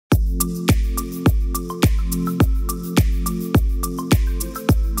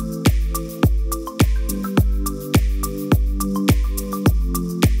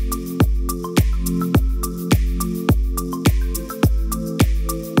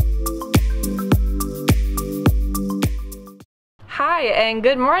Hi and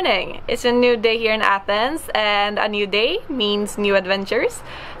good morning! It's a new day here in Athens, and a new day means new adventures.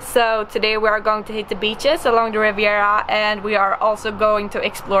 So today we are going to hit the beaches along the Riviera, and we are also going to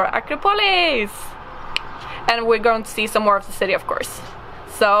explore Acropolis! And we're going to see some more of the city, of course.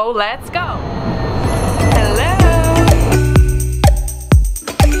 So let's go! Hello!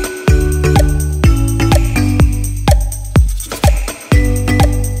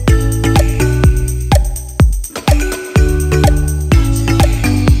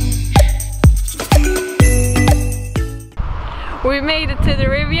 We made it to the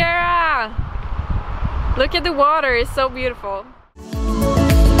Riviera! Look at the water, it's so beautiful.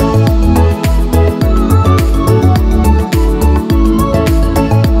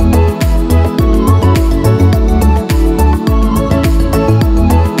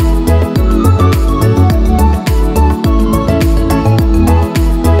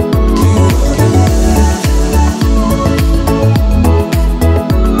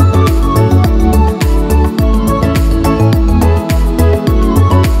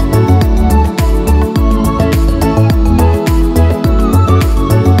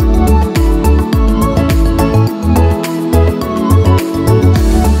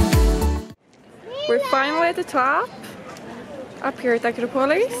 We're finally at the top, up here at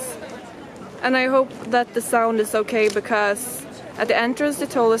Acropolis, and I hope that the sound is okay because at the entrance they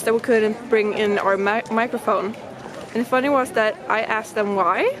told us that we couldn't bring in our microphone. And the funny was that I asked them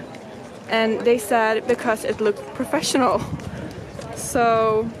why, and they said because it looked professional.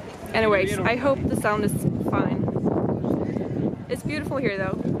 So anyways, I hope the sound is fine. It's beautiful here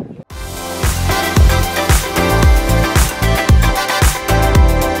though.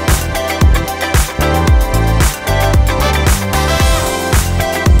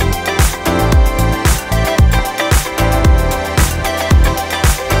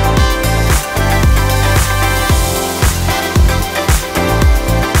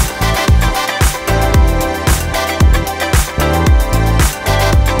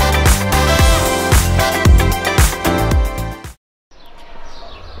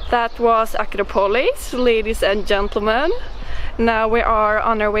 That was Acropolis, ladies and gentlemen. Now we are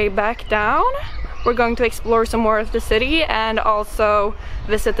on our way back down. We're going to explore some more of the city and also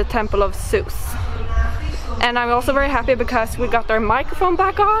visit the temple of Zeus. And I'm also very happy because we got our microphone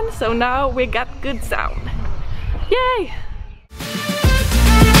back on, so now we got good sound. Yay!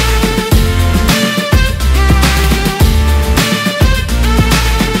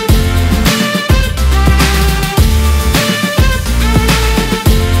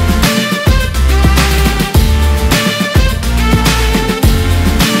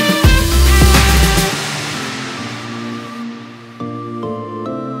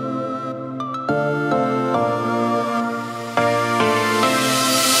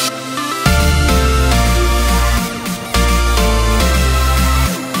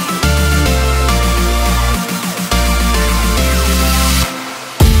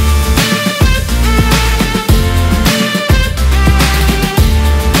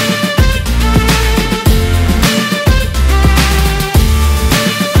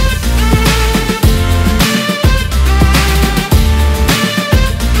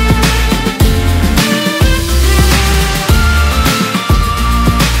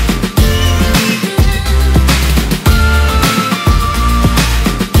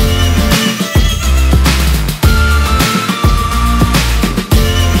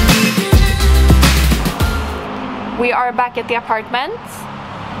 We are back at the apartment.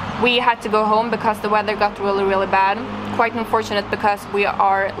 We had to go home because the weather got really bad. Quite unfortunate because we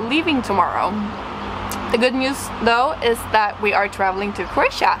are leaving tomorrow. The good news though is that we are traveling to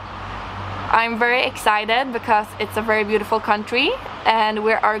Croatia. I'm very excited because it's a very beautiful country and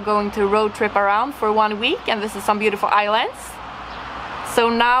we are going to road trip around for 1 week and visit some beautiful islands. So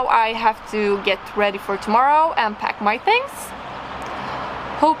now I have to get ready for tomorrow and pack my things.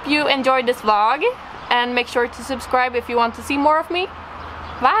 Hope you enjoyed this vlog. And make sure to subscribe if you want to see more of me.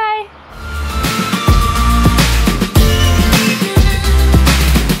 Bye!